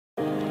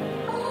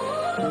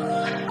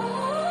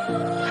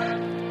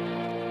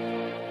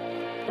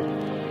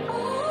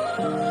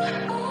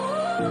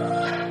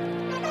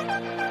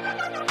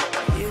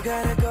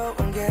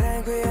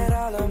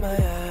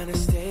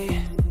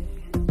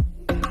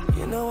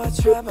know I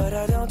try, but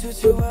I don't do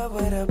too well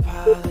with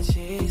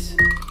apologies.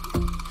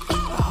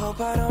 I hope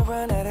I don't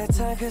run out of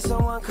time, cause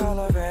someone call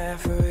a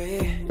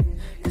referee.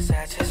 Cause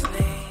I just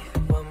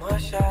need one more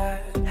shot,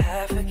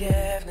 have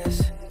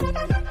forgiveness.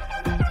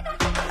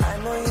 I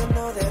know you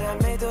know that I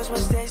made those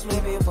mistakes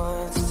maybe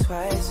once or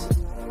twice.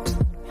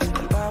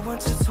 And by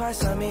once or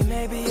twice I mean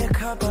maybe a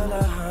couple of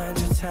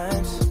 100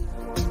 times.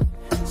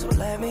 So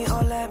let me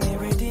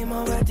redeem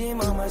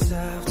on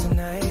myself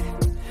tonight.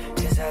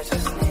 Cause I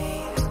just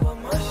need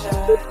one more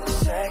shot,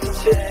 second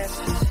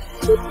chances.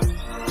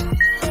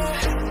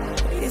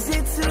 Is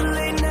it too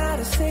late now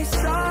to say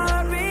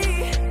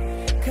sorry?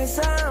 Cause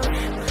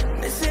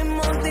I'm missing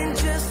more than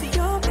just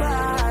your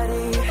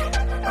body.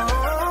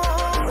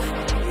 Oh,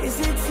 is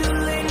it too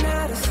late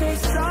now to say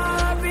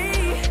sorry?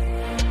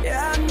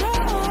 Yeah, I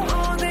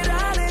know that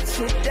I let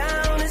you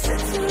down. Is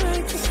it too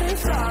late to say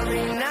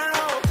sorry now?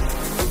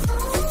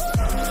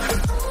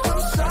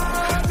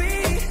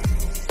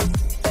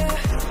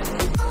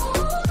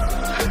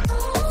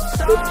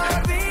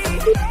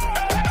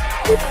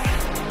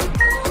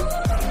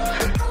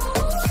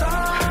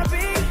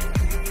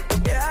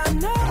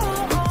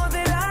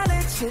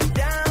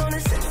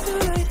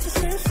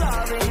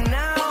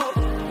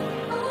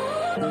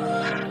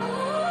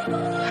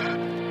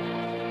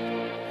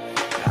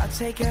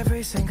 Take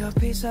every single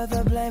piece of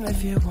the blame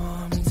if you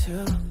want me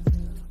to.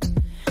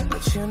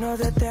 But you know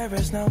that there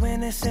is no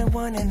innocent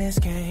one in this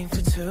game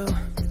for two.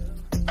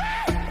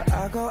 But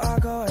I go,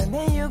 and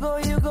then you go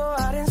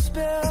out and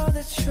spill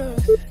the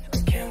truth.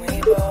 Can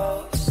we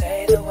both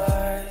say the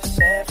words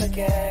and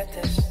forget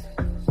this?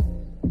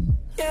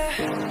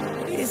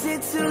 Yeah. Is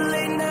it too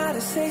late now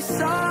to say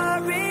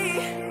sorry?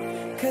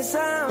 Cause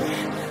I'm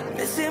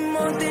missing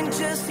more than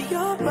just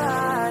your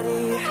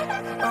body.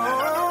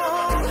 Oh,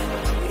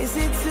 is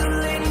it too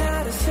late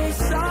now to say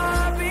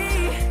sorry?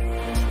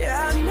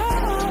 Yeah, I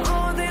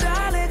know that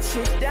I let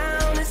you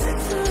down. Is it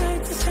too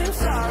late to say I'm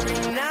sorry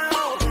now?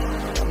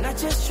 I'm not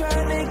just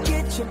trying to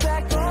get you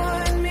back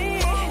on me.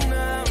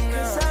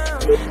 Cause I'm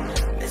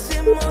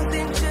missing more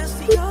than just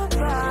your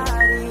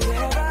body.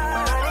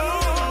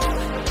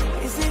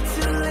 Is it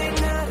too late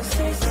now to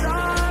say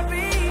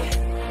sorry?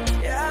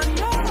 Yeah, I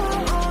know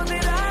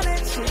that I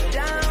let you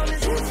down.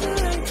 Is it too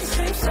late to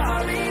say I'm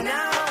sorry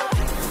now?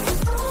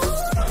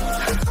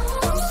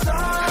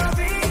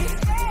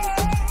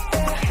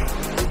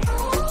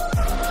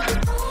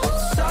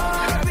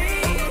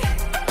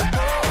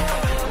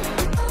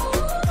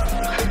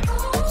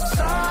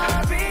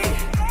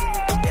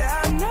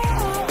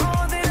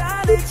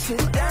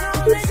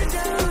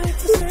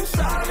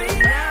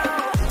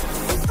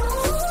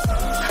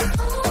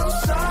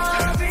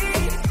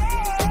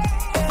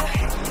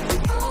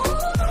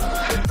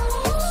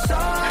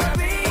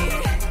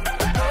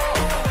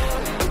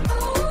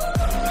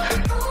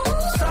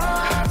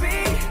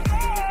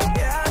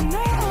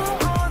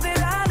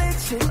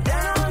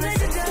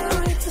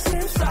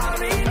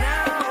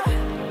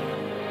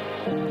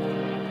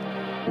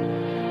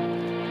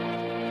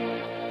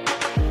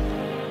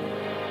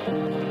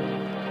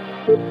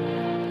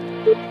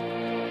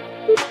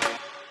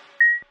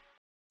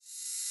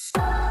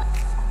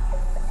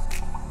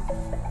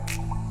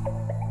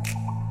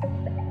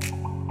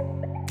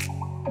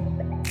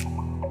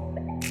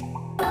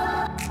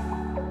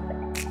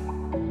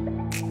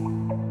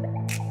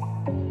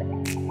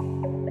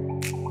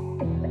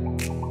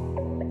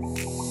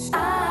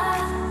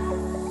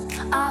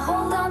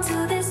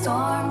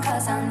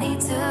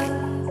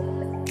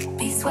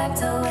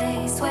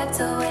 Swept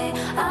away.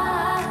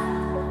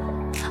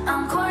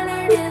 I'm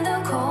cornered in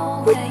the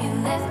cold where you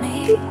left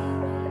me.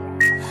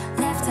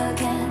 Left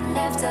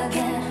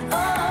again. Oh,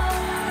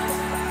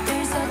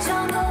 there's a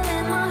jungle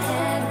in my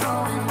head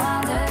growing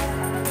wilder,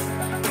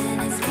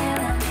 and it's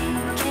killing me.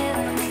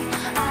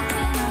 I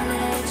cannot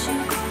let you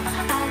go.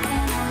 I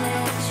cannot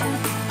let you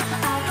go.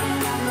 I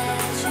cannot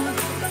let you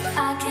go.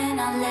 I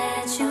cannot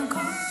let you go.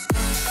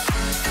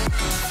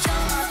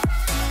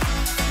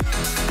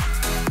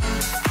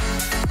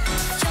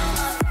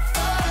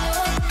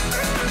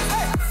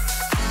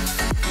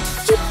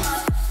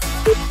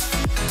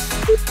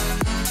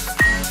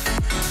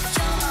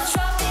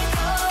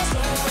 Tropical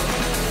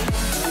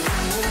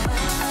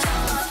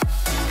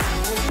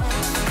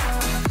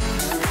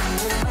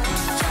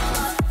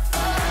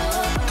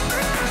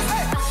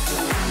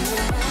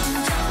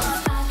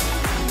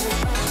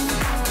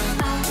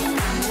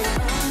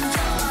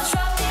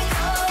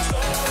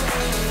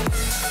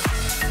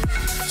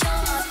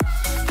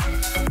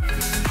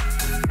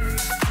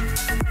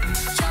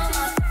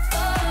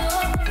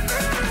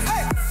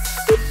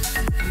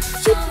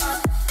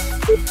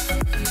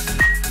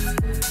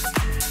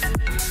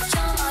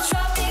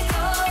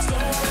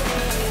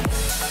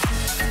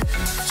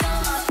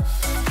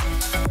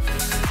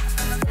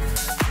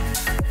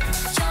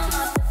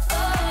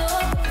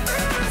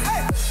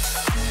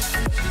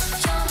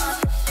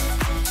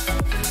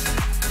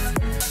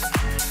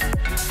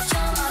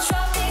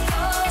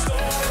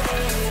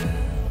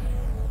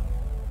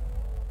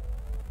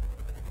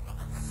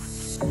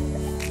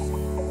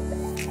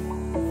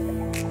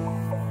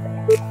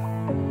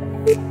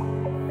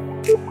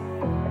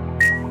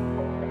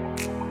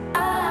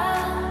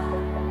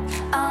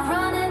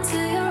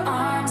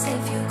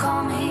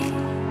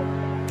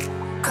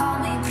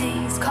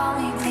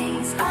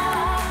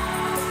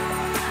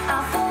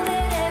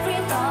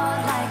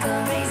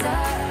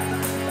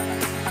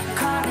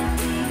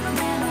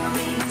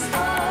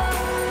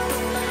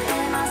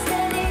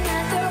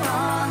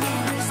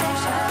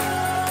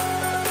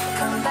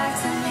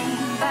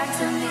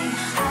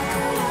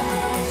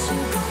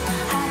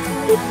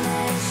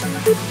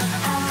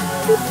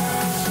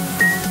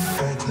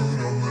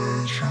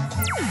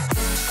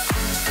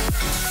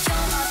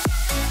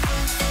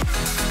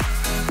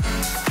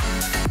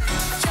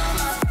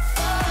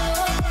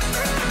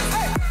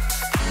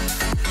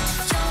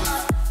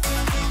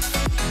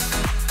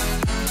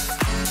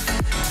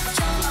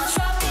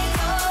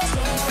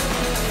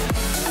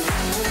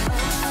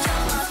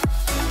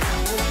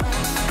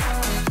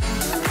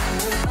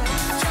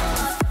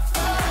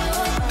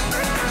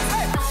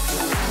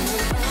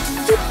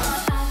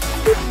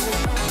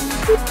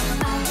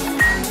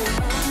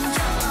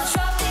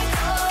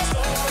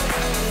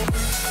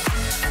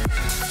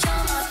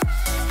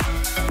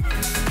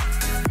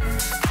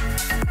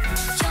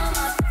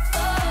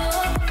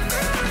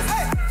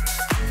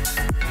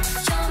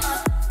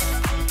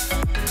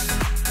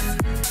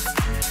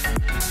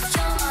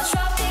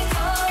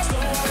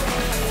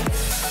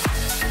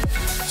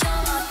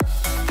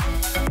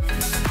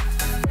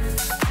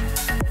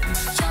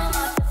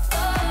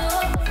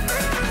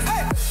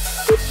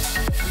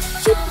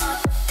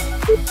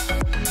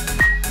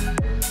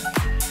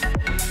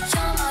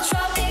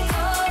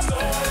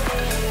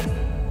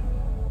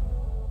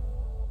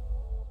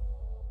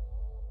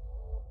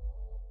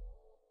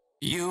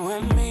You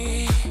and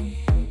me,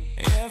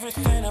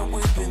 everything that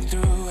we've been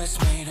through has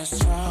made us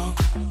strong.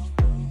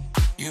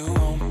 You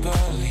won't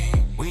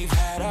believe we've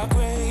had our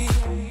gray,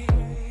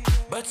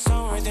 but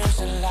somewhere there's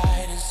a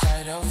light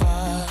inside of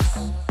us.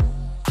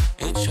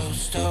 It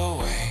shows the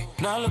way.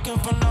 Not looking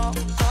for no,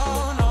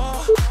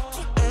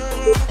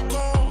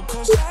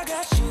 cause I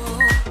got you.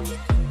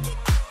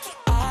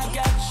 I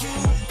got you.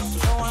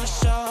 Don't wanna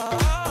show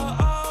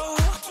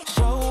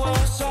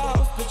us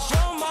off, but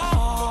you're my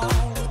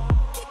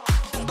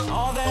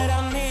all that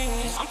I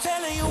need. I'm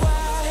telling you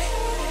why.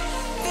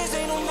 This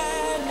ain't no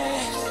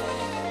madness.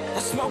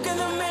 The smoke in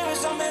the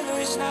mirrors are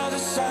memories. Now the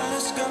sun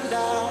has come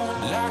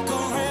down like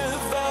a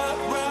river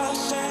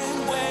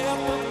rushing way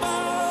up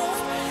above.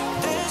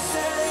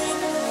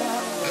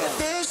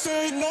 This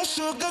ain't no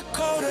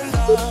sugar-coated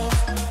love.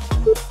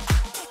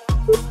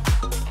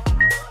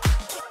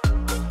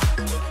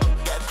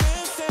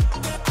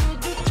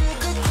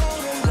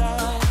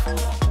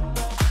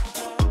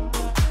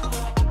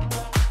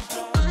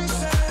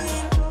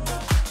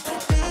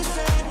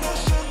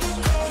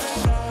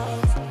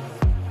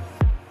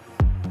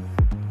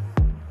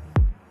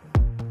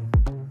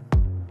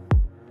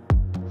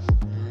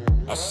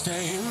 I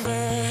stay in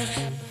bed,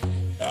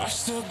 I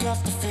still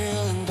got the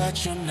feeling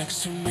that you're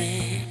next to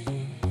me,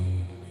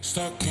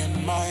 stuck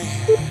in my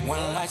head.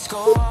 When lights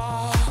go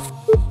off,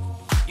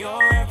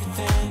 you're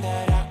everything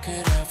that I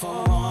could ever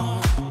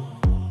want.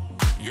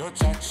 Your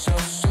touch so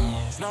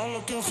soft, not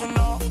looking for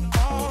no,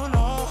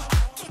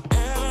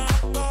 heaven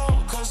go,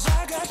 cause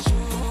I got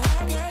you,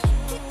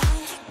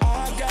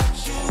 I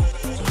got you.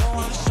 Don't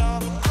wanna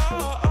stop,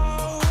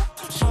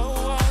 show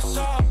us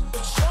up,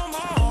 but you're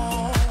my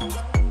own.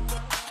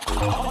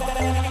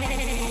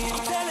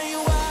 I'm telling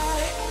you why.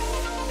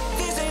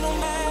 This ain't no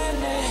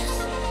madness.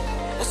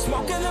 The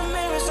smoke in the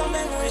mirrors are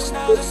memories.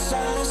 Now the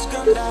sun has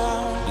come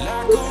down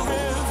like a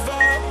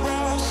river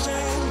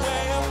rushing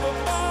way up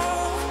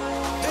above.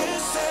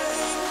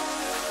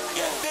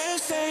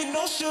 This ain't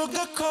no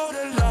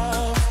sugar-coated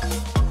love.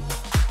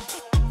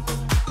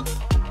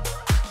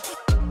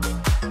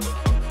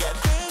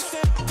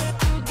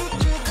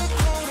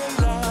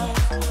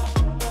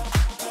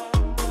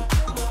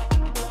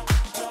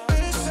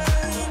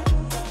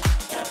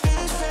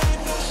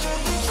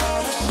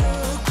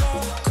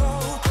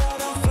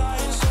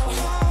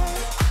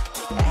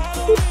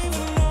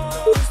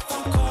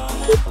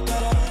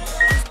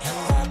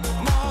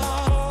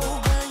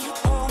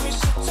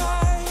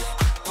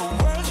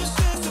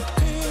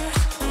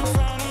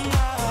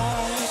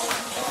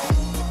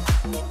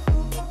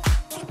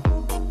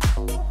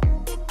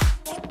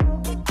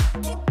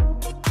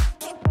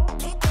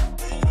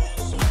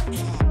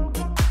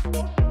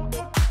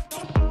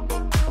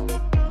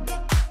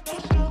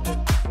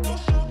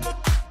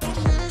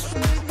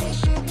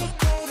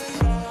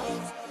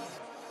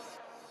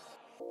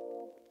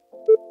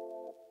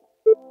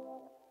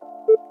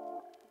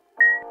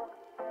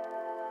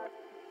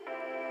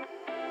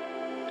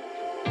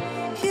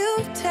 You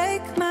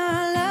take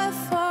my love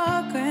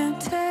for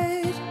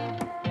granted.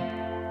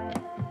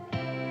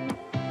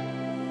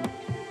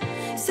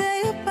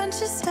 Say a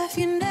bunch of stuff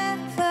you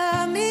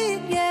never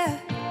mean, yeah.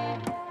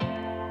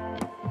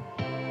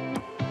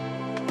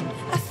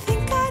 I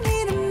think I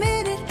need a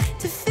minute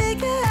to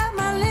figure out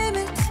my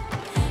limits.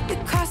 You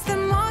cross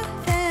them more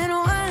than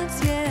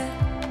once, yeah.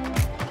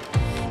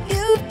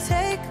 You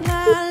take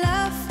my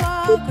love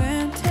for granted.